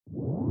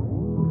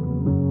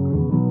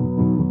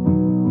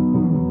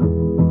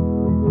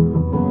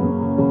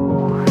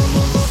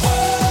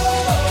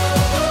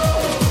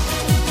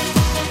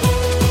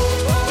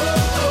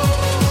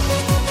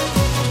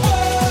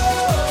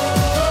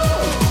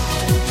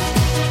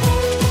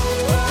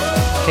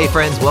Hey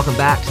friends, welcome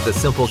back to the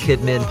Simple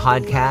Kid Men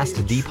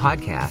podcast, the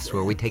podcast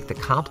where we take the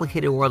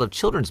complicated world of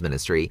children's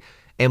ministry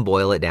and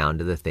boil it down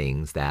to the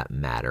things that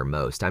matter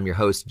most. I'm your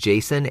host,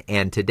 Jason,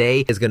 and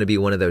today is going to be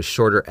one of those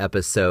shorter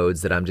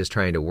episodes that I'm just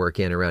trying to work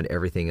in around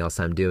everything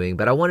else I'm doing.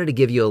 But I wanted to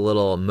give you a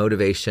little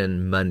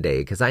Motivation Monday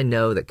because I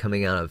know that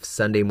coming out of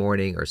Sunday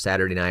morning or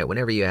Saturday night,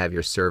 whenever you have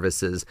your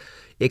services,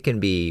 it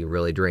can be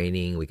really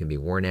draining. We can be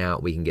worn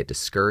out. We can get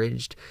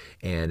discouraged.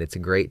 And it's a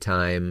great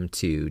time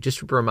to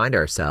just remind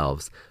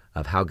ourselves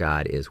of how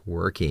God is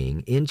working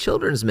in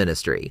children's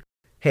ministry.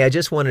 Hey, I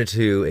just wanted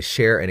to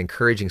share an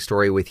encouraging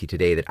story with you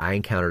today that I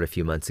encountered a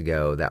few months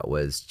ago that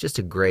was just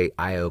a great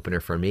eye-opener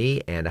for me,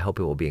 and I hope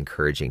it will be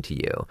encouraging to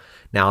you.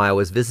 Now, I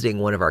was visiting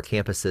one of our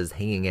campuses,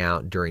 hanging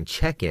out during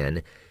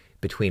check-in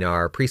between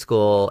our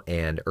preschool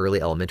and early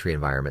elementary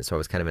environment, so I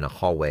was kind of in a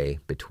hallway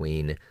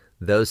between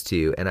those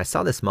two, and I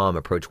saw this mom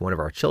approach one of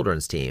our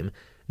children's team.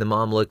 The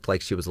mom looked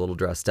like she was a little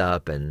dressed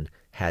up and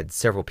had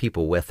several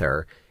people with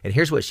her. And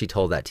here's what she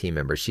told that team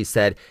member. She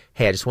said,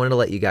 "Hey, I just wanted to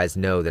let you guys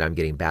know that I'm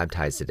getting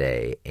baptized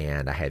today,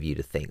 and I have you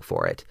to thank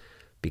for it.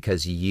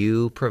 Because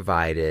you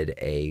provided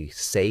a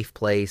safe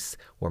place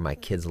where my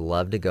kids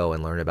love to go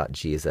and learn about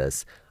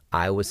Jesus,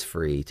 I was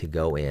free to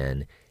go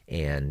in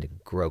and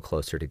grow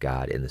closer to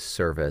God in the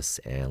service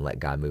and let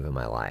God move in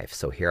my life.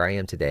 So here I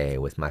am today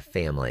with my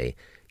family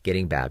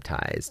getting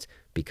baptized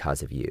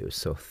because of you.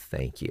 So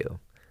thank you."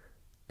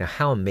 Now,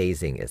 how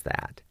amazing is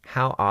that?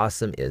 How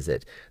awesome is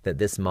it that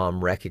this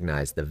mom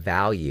recognized the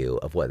value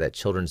of what that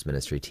children's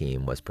ministry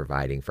team was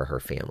providing for her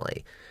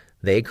family?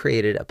 They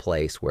created a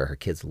place where her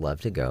kids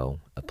loved to go,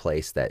 a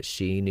place that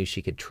she knew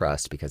she could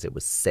trust because it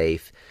was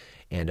safe,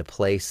 and a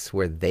place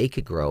where they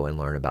could grow and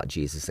learn about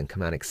Jesus and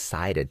come out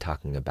excited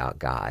talking about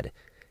God.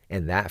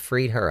 And that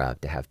freed her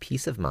up to have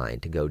peace of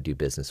mind to go do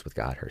business with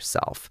God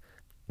herself.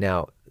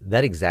 Now,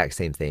 that exact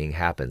same thing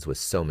happens with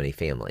so many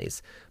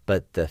families,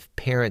 but the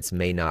parents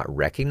may not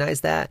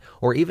recognize that,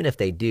 or even if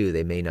they do,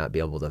 they may not be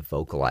able to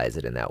vocalize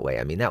it in that way.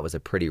 I mean, that was a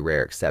pretty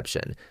rare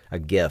exception, a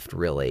gift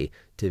really,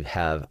 to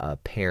have a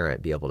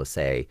parent be able to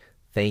say,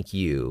 "Thank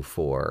you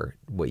for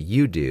what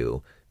you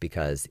do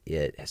because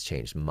it has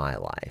changed my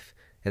life."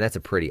 And that's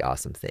a pretty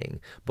awesome thing.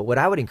 But what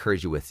I would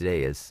encourage you with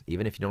today is,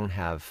 even if you don't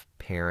have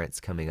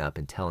parents coming up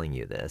and telling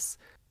you this,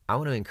 I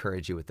want to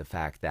encourage you with the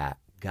fact that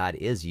God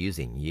is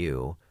using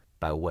you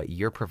by what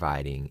you're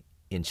providing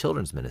in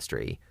children's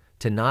ministry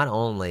to not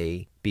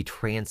only be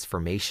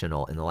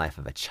transformational in the life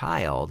of a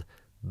child,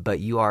 but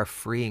you are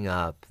freeing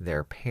up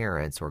their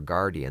parents or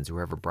guardians,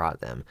 whoever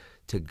brought them,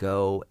 to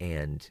go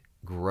and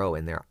grow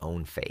in their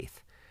own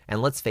faith.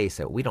 And let's face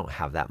it, we don't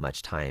have that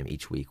much time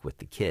each week with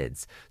the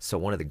kids. So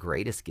one of the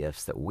greatest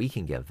gifts that we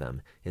can give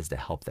them is to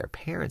help their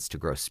parents to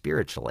grow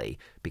spiritually,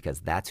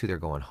 because that's who they're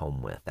going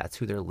home with. That's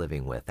who they're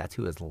living with. That's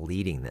who is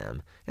leading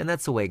them. And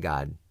that's the way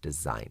God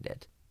designed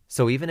it.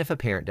 So even if a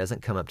parent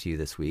doesn't come up to you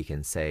this week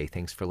and say,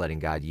 "Thanks for letting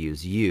God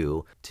use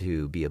you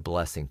to be a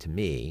blessing to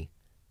me,"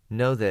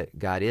 know that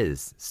God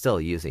is still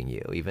using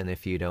you, even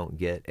if you don't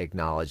get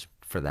acknowledged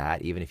for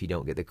that, even if you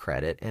don't get the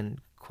credit.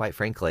 And quite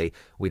frankly,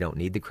 we don't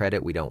need the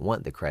credit. We don't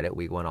want the credit.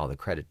 We want all the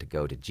credit to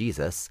go to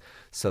Jesus.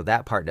 So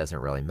that part doesn't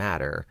really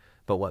matter.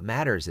 But what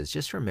matters is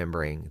just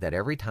remembering that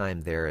every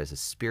time there is a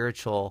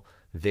spiritual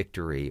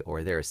victory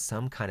or there is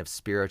some kind of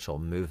spiritual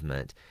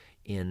movement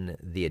in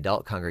the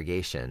adult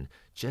congregation,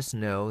 just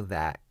know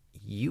that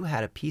you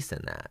had a piece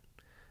in that.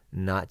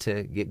 Not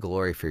to get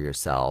glory for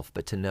yourself,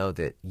 but to know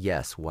that,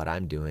 yes, what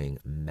I'm doing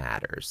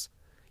matters.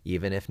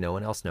 Even if no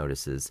one else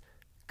notices,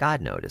 God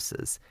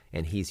notices,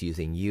 and he's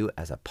using you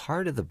as a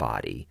part of the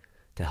body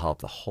to help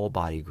the whole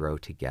body grow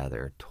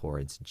together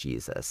towards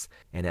Jesus.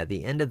 And at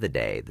the end of the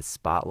day, the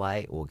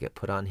spotlight will get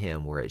put on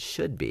him where it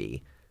should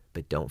be,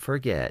 but don't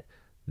forget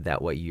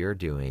that what you're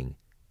doing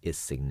is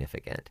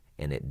significant,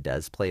 and it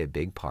does play a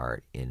big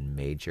part in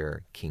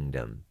major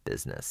kingdom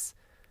business.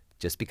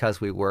 Just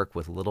because we work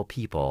with little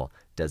people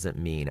doesn't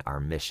mean our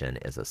mission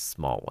is a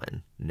small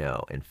one.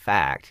 No, in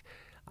fact,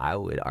 I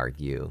would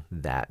argue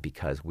that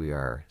because we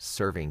are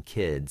serving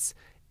kids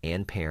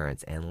and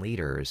parents and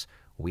leaders,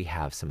 we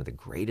have some of the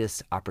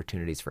greatest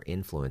opportunities for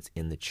influence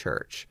in the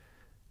church.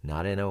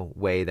 Not in a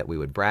way that we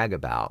would brag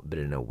about, but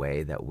in a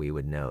way that we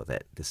would know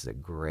that this is a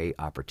great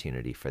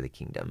opportunity for the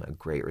kingdom, a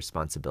great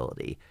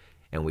responsibility,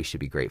 and we should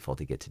be grateful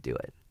to get to do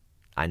it.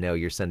 I know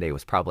your Sunday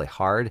was probably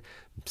hard.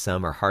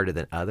 Some are harder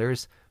than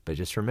others, but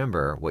just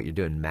remember what you're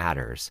doing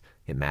matters.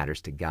 It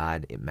matters to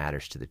God, it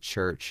matters to the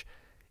church,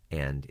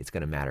 and it's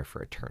going to matter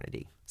for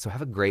eternity. So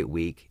have a great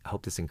week. I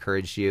hope this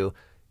encouraged you.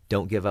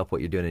 Don't give up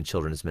what you're doing in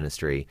children's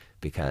ministry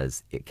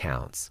because it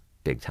counts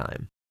big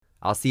time.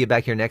 I'll see you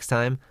back here next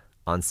time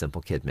on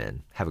Simple Kid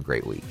Men. Have a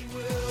great week.